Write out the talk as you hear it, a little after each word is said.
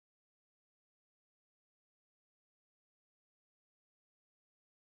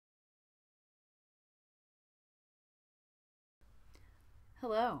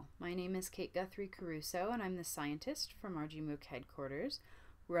Hello, my name is Kate Guthrie Caruso, and I'm the scientist from rgMOOC headquarters,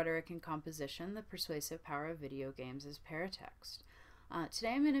 Rhetoric and Composition, the Persuasive Power of Video Games as Paratext.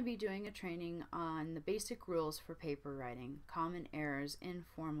 Today I'm going to be doing a training on the basic rules for paper writing, common errors in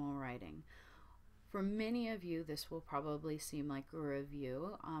formal writing. For many of you, this will probably seem like a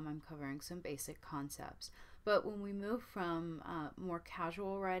review. I'm covering some basic concepts. But when we move from more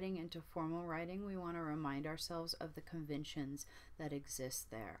casual writing into formal writing, we want to remind ourselves of the conventions that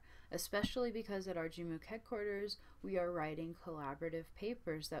exist there, especially because at rgMOOC headquarters, we are writing collaborative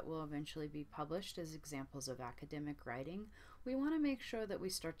papers that will eventually be published as examples of academic writing. We want to make sure that we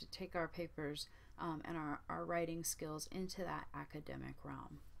start to take our papers and our writing skills into that academic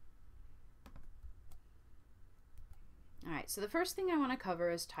realm. Alright, so the first thing I want to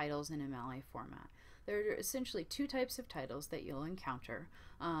cover is titles in MLA format. There are essentially two types of titles that you'll encounter,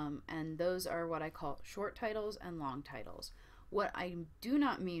 and those are what I call short titles and long titles. What I do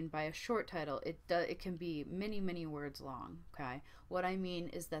not mean by a short title, it can be many words long, okay? What I mean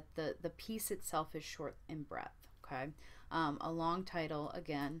is that the piece itself is short in breadth, okay? A long title,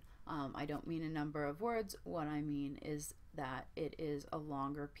 again, I don't mean a number of words. What I mean is that it is a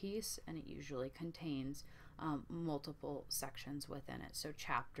longer piece and it usually contains multiple sections within it, so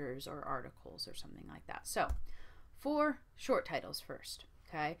chapters or articles or something like that. So for short titles first,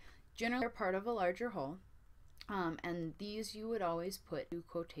 okay, generally they're part of a larger whole, and these you would always put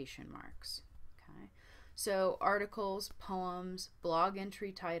quotation marks, okay? So articles, poems, blog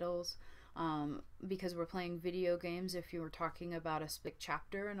entry titles, because we're playing video games, if you were talking about a specific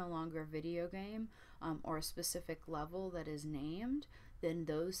chapter in a longer video game or a specific level that is named, then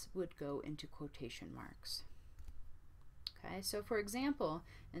those would go into quotation marks. Okay, so for example,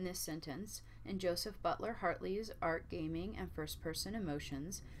 in this sentence, in Joseph Butler Hartley's Art, Gaming, and First-Person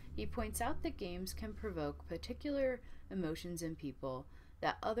Emotions, he points out that games can provoke particular emotions in people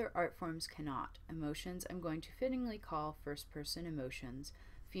that other art forms cannot. Emotions I'm going to fittingly call first-person emotions,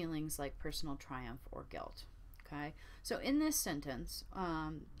 feelings like personal triumph or guilt. Okay, so in this sentence,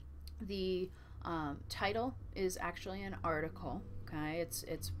 the title is actually an article. Okay,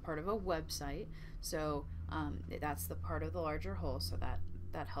 it's part of a website, so that's the part of the larger whole, so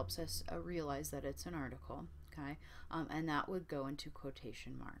that helps us realize that it's an article. Okay, and that would go into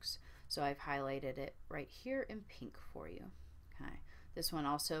quotation marks. So I've highlighted it right here in pink for you. Okay, this one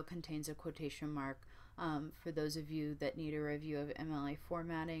also contains a quotation mark. For those of you that need a review of MLA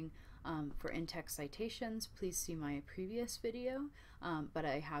formatting for in-text citations, please see my previous video, but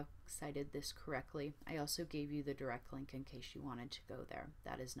I have cited this correctly. I also gave you the direct link in case you wanted to go there.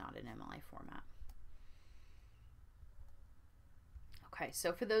 That is not an MLA format. Okay,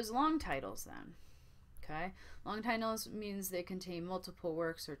 so for those long titles then, okay, long titles means they contain multiple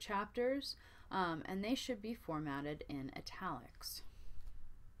works or chapters, and they should be formatted in italics.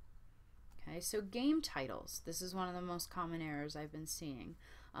 Okay, so game titles, this is one of the most common errors I've been seeing.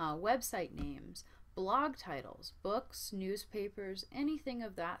 Website names, blog titles, books, newspapers, anything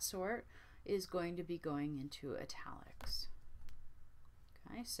of that sort is going to be going into italics.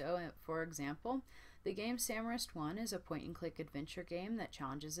 Okay, so for example, the game Samarist 1 is a point-and-click adventure game that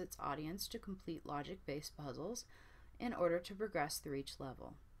challenges its audience to complete logic-based puzzles in order to progress through each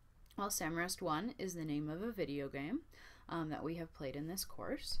level. Well, Samarist 1 is the name of a video game that we have played in this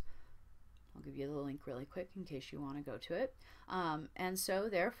course. I'll give you the link really quick in case you want to go to it. And so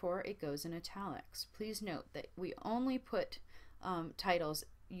therefore it goes in italics. Please note that we only put titles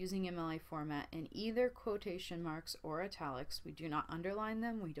using MLA format in either quotation marks or italics. We do not underline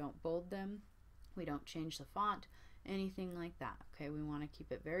them, we don't bold them, we don't change the font, anything like that. Okay, we want to keep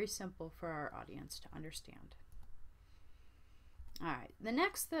it very simple for our audience to understand. Alright, the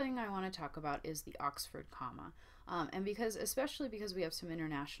next thing I want to talk about is the Oxford comma. And especially because we have some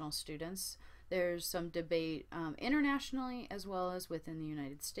international students, there's some debate internationally as well as within the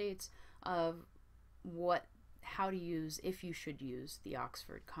United States of how to use, if you should use, the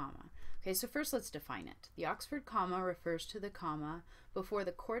Oxford comma. Okay, so first let's define it. The Oxford comma refers to the comma before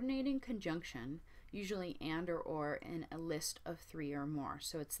the coordinating conjunction, usually and or in a list of 3 or more.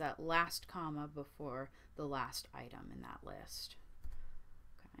 So it's that last comma before the last item in that list.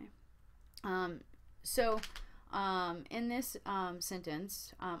 Okay. In this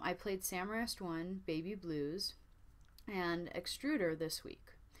sentence, I played Samarist 1, Baby Blues, and Extruder this week.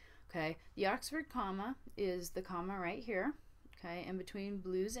 Okay, the Oxford comma is the comma right here, okay, in between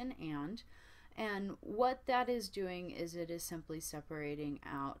blues and what that is doing is it is simply separating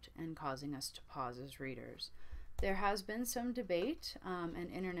out and causing us to pause as readers. There has been some debate, and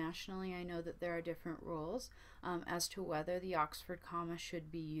internationally I know that there are different rules as to whether the Oxford comma should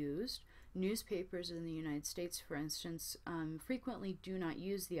be used. Newspapers in the United States, for instance, frequently do not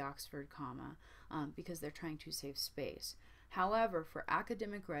use the Oxford comma because they're trying to save space. However, for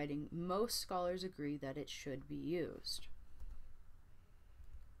academic writing, most scholars agree that it should be used.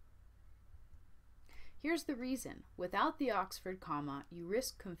 Here's the reason. Without the Oxford comma, you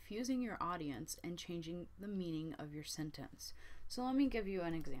risk confusing your audience and changing the meaning of your sentence. So let me give you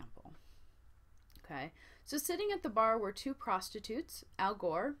an example. Okay, so sitting at the bar were two prostitutes, Al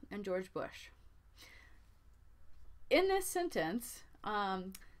Gore and George Bush. In this sentence,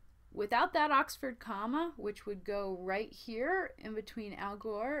 without that Oxford comma, which would go right here in between Al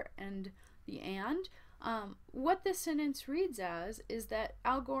Gore and the and, what this sentence reads as is that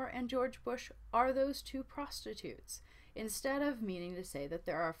Al Gore and George Bush are those two prostitutes, instead of meaning to say that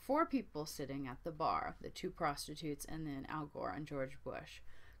there are four people sitting at the bar, the two prostitutes and then Al Gore and George Bush.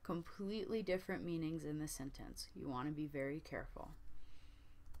 Completely different meanings in the sentence. You want to be very careful.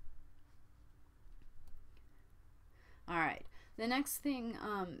 All right, the next thing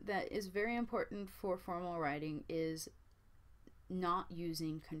that is very important for formal writing is not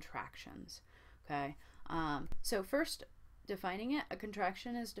using contractions. Okay, so first, defining it, a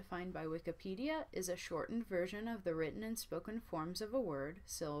contraction is defined by Wikipedia is a shortened version of the written and spoken forms of a word,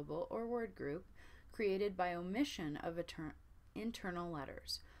 syllable, or word group created by omission of internal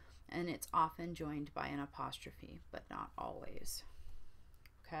letters, and it's often joined by an apostrophe, but not always.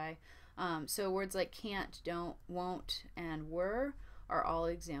 Okay, so words like can't, don't, won't, and were are all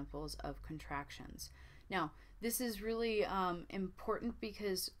examples of contractions. Now, this is really important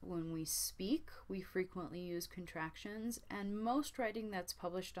because when we speak, we frequently use contractions, and most writing that's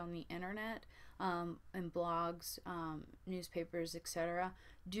published on the internet, and blogs, newspapers, etc.,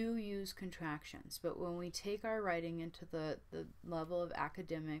 do use contractions. But when we take our writing into the level of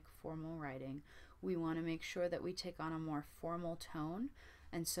academic formal writing, we want to make sure that we take on a more formal tone,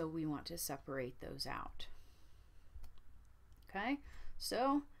 and so we want to separate those out. Okay,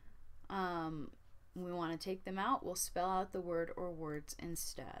 so we want to take them out. We'll spell out the word or words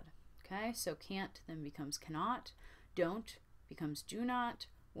instead. Okay, so can't then becomes cannot, don't becomes do not,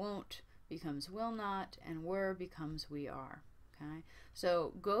 won't becomes will not, and were becomes we are. Okay,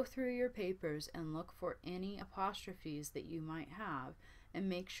 so go through your papers and look for any apostrophes that you might have and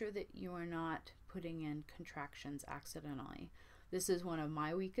make sure that you are not putting in contractions accidentally. This is one of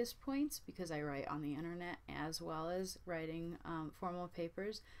my weakest points because I write on the internet as well as writing formal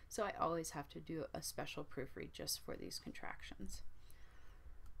papers, so I always have to do a special proofread just for these contractions.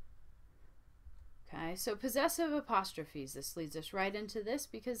 Okay, so possessive apostrophes. This leads us right into this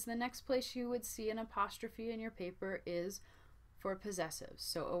because the next place you would see an apostrophe in your paper is for possessives.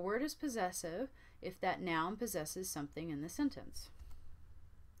 So a word is possessive if that noun possesses something in the sentence.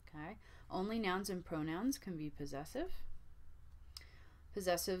 Okay, only nouns and pronouns can be possessive.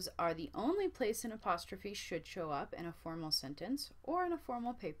 Possessives are the only place an apostrophe should show up in a formal sentence or in a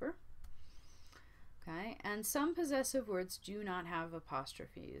formal paper. Okay, and some possessive words do not have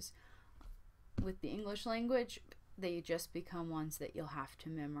apostrophes. With the English language, they just become ones that you'll have to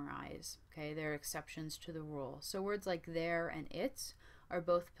memorize. Okay, they're exceptions to the rule. So words like there and its are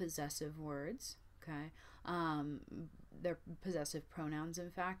both possessive words. Okay, they're possessive pronouns,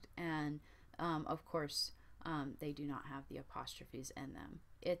 in fact, and of course, they do not have the apostrophes in them.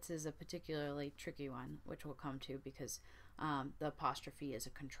 Its is a particularly tricky one, which we'll come to because the apostrophe is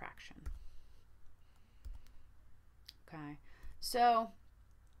a contraction. Okay, so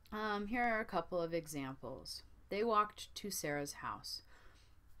here are a couple of examples. They walked to Sarah's house.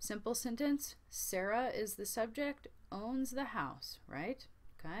 Simple sentence, Sarah is the subject, owns the house, right?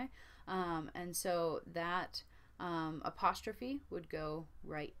 Okay, and so that apostrophe would go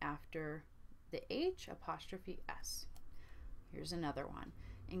right after the H apostrophe S. Here's another one.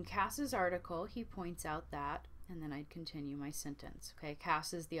 In Cass's article, he points out that, and then I'd continue my sentence. Okay,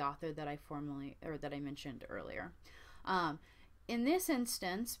 Cass is the author that I mentioned earlier. In this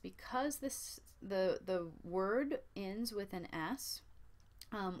instance, because the word ends with an S,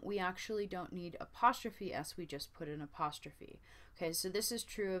 we actually don't need apostrophe S, we just put an apostrophe. Okay, so this is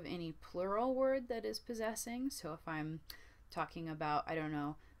true of any plural word that is possessing. So if I'm talking about, I don't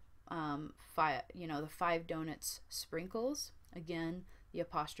know, the 5 donuts sprinkles, again, the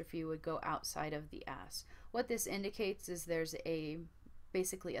apostrophe would go outside of the S. What this indicates is there's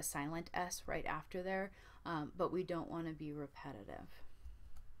basically a silent S right after there, but we don't want to be repetitive.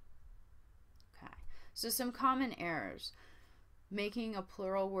 Okay, so some common errors. Making a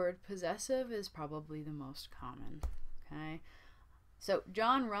plural word possessive is probably the most common. Okay, so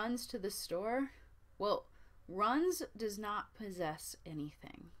John runs to the store. Well, runs does not possess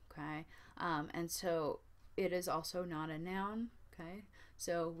anything. Okay, and so it is also not a noun. Okay,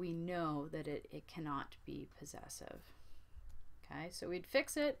 so we know that it cannot be possessive. Okay, so we'd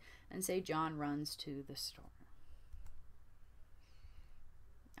fix it and say John runs to the store.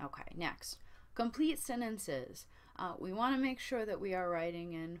 Okay, next, complete sentences. We want to make sure that we are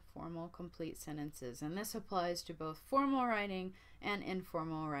writing in formal complete sentences, and this applies to both formal writing and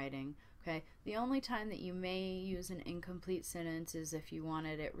informal writing. Okay, the only time that you may use an incomplete sentence is if you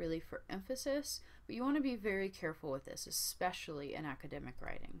wanted it really for emphasis, but you want to be very careful with this, especially in academic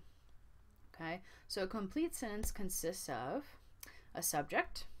writing. Okay, so a complete sentence consists of a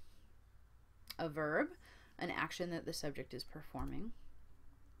subject, a verb, an action that the subject is performing,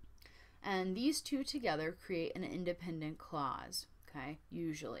 and these two together create an independent clause. Okay,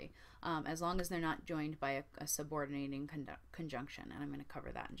 usually, as long as they're not joined by a subordinating conjunction, and I'm going to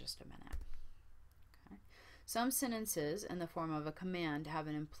cover that in just a minute. Okay. Some sentences in the form of a command have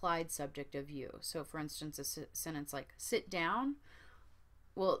an implied subject of you. So for instance, a sentence like sit down,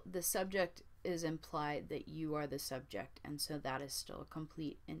 well, the subject is implied that you are the subject, and so that is still a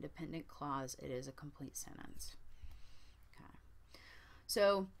complete independent clause. It is a complete sentence. Okay.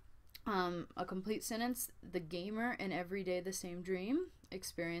 So a complete sentence, the gamer in Every Day the Same Dream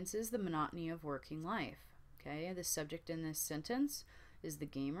experiences the monotony of working life. Okay, the subject in this sentence is the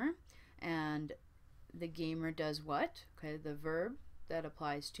gamer, and the gamer does what? Okay, the verb that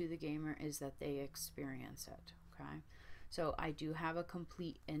applies to the gamer is that they experience it. Okay, so I do have a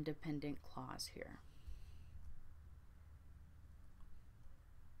complete independent clause here.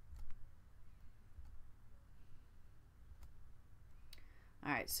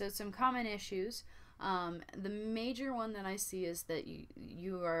 All right, so some common issues. The major one that I see is that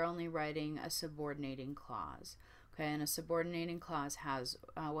you are only writing a subordinating clause. Okay, and a subordinating clause has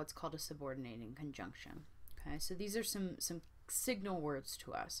what's called a subordinating conjunction. Okay, so these are some signal words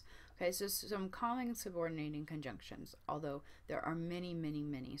to us. Okay, so some common subordinating conjunctions, although there are many, many,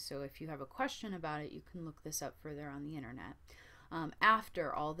 many. So if you have a question about it, you can look this up further on the internet.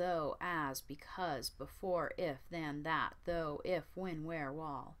 After, although, as, because, before, if, then, that, though, if, when, where,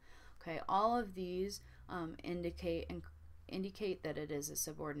 while. Okay, all of these indicate that it is a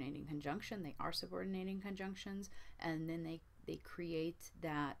subordinating conjunction. They are subordinating conjunctions, and then they create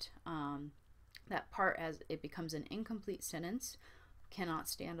that that part as it becomes an incomplete sentence, cannot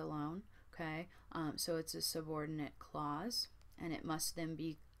stand alone. Okay, so it's a subordinate clause, and it must then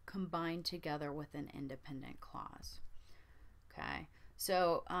be combined together with an independent clause. Okay,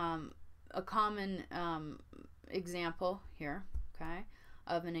 so a common example here, okay,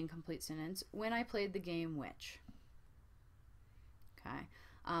 of an incomplete sentence, when I played the game which. Okay,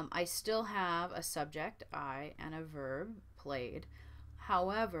 I still have a subject, I, and a verb, played.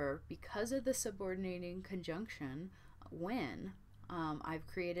 However, because of the subordinating conjunction, when, I've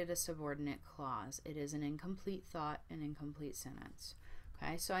created a subordinate clause. It is an incomplete thought, an incomplete sentence.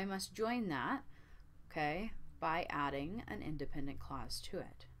 Okay, so I must join that, okay, by adding an independent clause to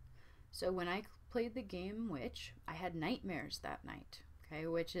it. So when I played the game which, I had nightmares that night. Okay,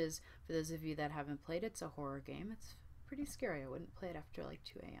 which is, for those of you that haven't played, it's a horror game. It's pretty scary. I wouldn't play it after like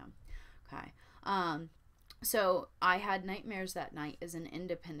 2 a.m. Okay, so I had nightmares that night is an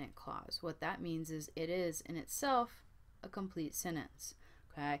independent clause. What that means is it is in itself a complete sentence.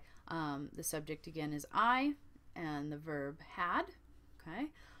 Okay, the subject again is I, and the verb had. Okay,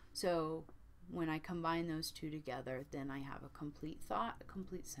 so when I combine those two together, then I have a complete thought, a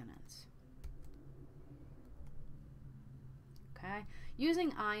complete sentence. Okay,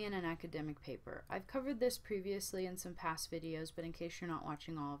 using I in an academic paper. I've covered this previously in some past videos, but in case you're not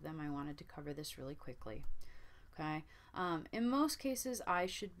watching all of them, I wanted to cover this really quickly. Okay, in most cases, I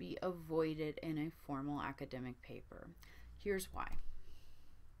should be avoided in a formal academic paper. Here's why.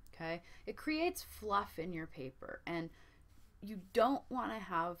 Okay, it creates fluff in your paper, and you don't want to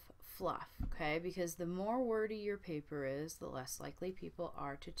have fluff, okay, because the more wordy your paper is, the less likely people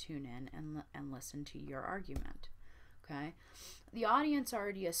are to tune in and listen to your argument. Okay, the audience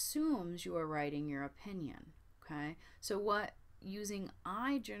already assumes you are writing your opinion. Okay, so what using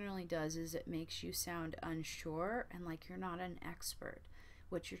I generally does is it makes you sound unsure and like you're not an expert.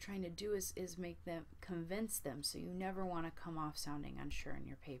 What you're trying to do is make them, convince them, so you never want to come off sounding unsure in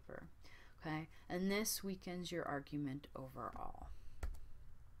your paper. Okay, and this weakens your argument overall.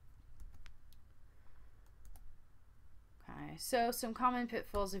 Okay, so some common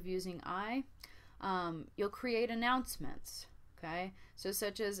pitfalls of using I. You'll create announcements. Okay, so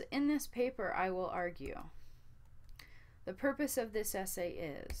such as, in this paper I will argue. The purpose of this essay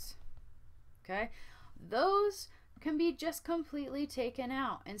is. Okay, those can be just completely taken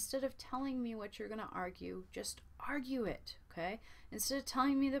out. Instead of telling me what you're going to argue, just argue it. Okay, instead of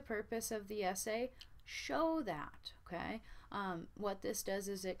telling me the purpose of the essay, show that. Okay, what this does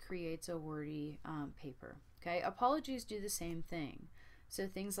is it creates a wordy paper. Okay, apologies do the same thing. So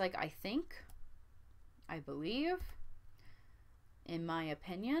things like I think, I believe, in my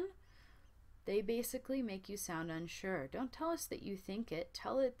opinion, they basically make you sound unsure. Don't tell us that you think it.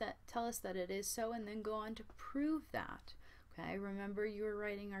 Tell us that it is so, and then go on to prove that. Okay, remember you are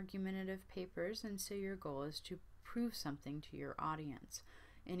writing argumentative papers, and so your goal is to prove something to your audience.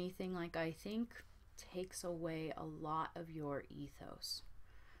 Anything like I think takes away a lot of your ethos,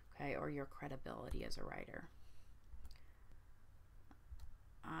 okay, or your credibility as a writer.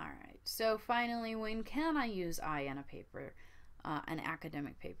 All right, so finally, when can I use I in a paper, an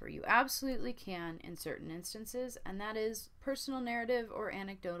academic paper? You absolutely can in certain instances, and that is personal narrative or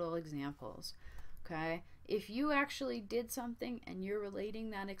anecdotal examples. Okay, if you actually did something and you're relating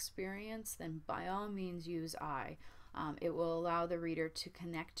that experience, then by all means use I. It will allow the reader to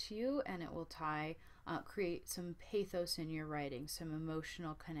connect to you, and it will create some pathos in your writing, some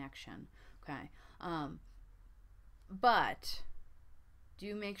emotional connection. Okay, but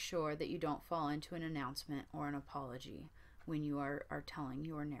do make sure that you don't fall into an announcement or an apology when you are telling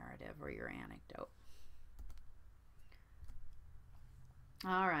your narrative or your anecdote.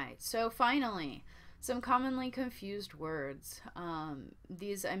 All right, so finally, some commonly confused words.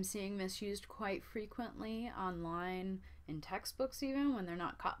 These I'm seeing misused quite frequently online, in textbooks even, when they're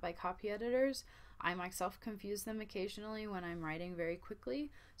not caught by copy editors. I myself confuse them occasionally when I'm writing very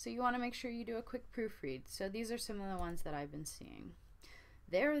quickly, so you want to make sure you do a quick proofread. So these are some of the ones that I've been seeing.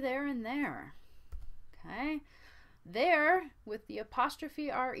 There, and there. Okay? There, with the apostrophe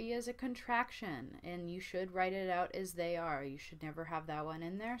RE as a contraction, and you should write it out as they are. You should never have that one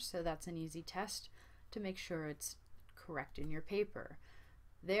in there, so that's an easy test to make sure it's correct in your paper.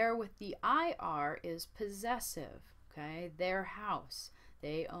 There with the IR is possessive, okay? Their house.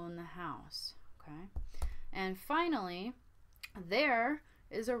 They own the house, okay? And finally, there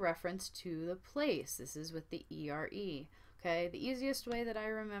is a reference to the place. This is with the ERE. Okay, the easiest way that I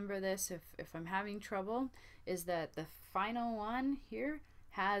remember this, if I'm having trouble, is that the final one here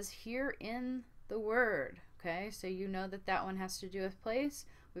has here in the word. Okay, so you know that that one has to do with place.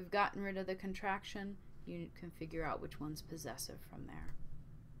 We've gotten rid of the contraction. You can figure out which one's possessive from there.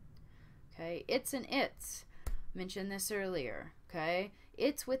 Okay, it's and its. Mentioned this earlier. Okay,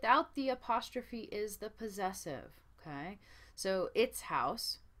 it's without the apostrophe is the possessive. Okay, so its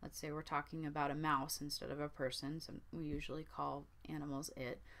house. Let's say we're talking about a mouse instead of a person. So we usually call animals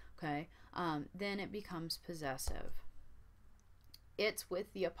it. Okay, then it becomes possessive. It's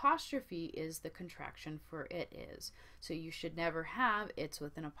with the apostrophe is the contraction for it is. So you should never have it's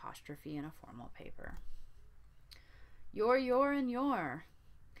with an apostrophe in a formal paper. Your, and your.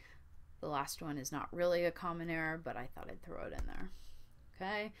 The last one is not really a common error, but I thought I'd throw it in there.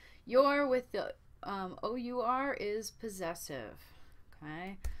 Okay, your with the OUR is possessive.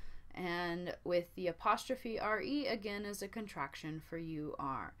 Okay, and with the apostrophe RE again is a contraction for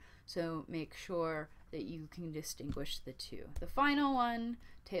UR. So make sure that you can distinguish the two. The final one,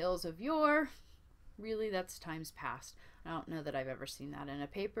 tales of yore, really that's times past. I don't know that I've ever seen that in a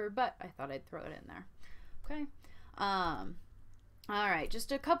paper, but I thought I'd throw it in there. Okay. All right,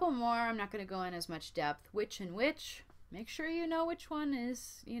 just a couple more. I'm not going to go in as much depth. Which and which. Make sure you know which one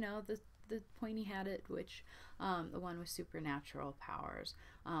is, you know, the pointy-hatted, which the one with supernatural powers,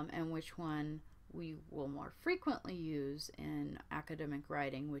 and which one we will more frequently use in academic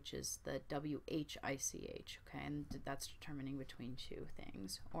writing, which is the WHICH, okay, and that's determining between two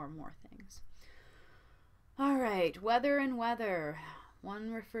things or more things. All right, weather and weather.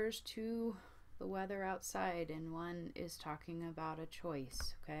 One refers to the weather outside, and one is talking about a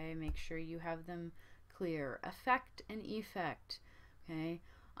choice, okay? Make sure you have them clear. Effect and effect, okay?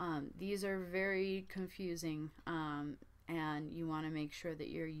 These are very confusing, and you want to make sure that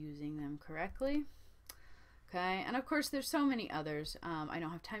you're using them correctly. Okay, and of course there's so many others. I don't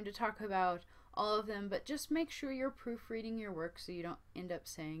have time to talk about all of them, but just make sure you're proofreading your work so you don't end up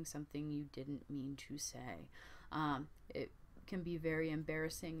saying something you didn't mean to say. It can be very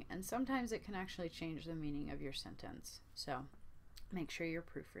embarrassing, and sometimes it can actually change the meaning of your sentence. So make sure you're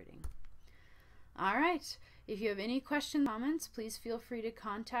proofreading. All right, if you have any questions, comments, please feel free to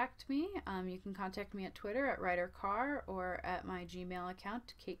contact me. You can contact me at Twitter at WriterCar or at my Gmail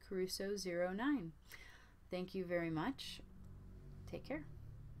account, KateCaruso09. Thank you very much. Take care.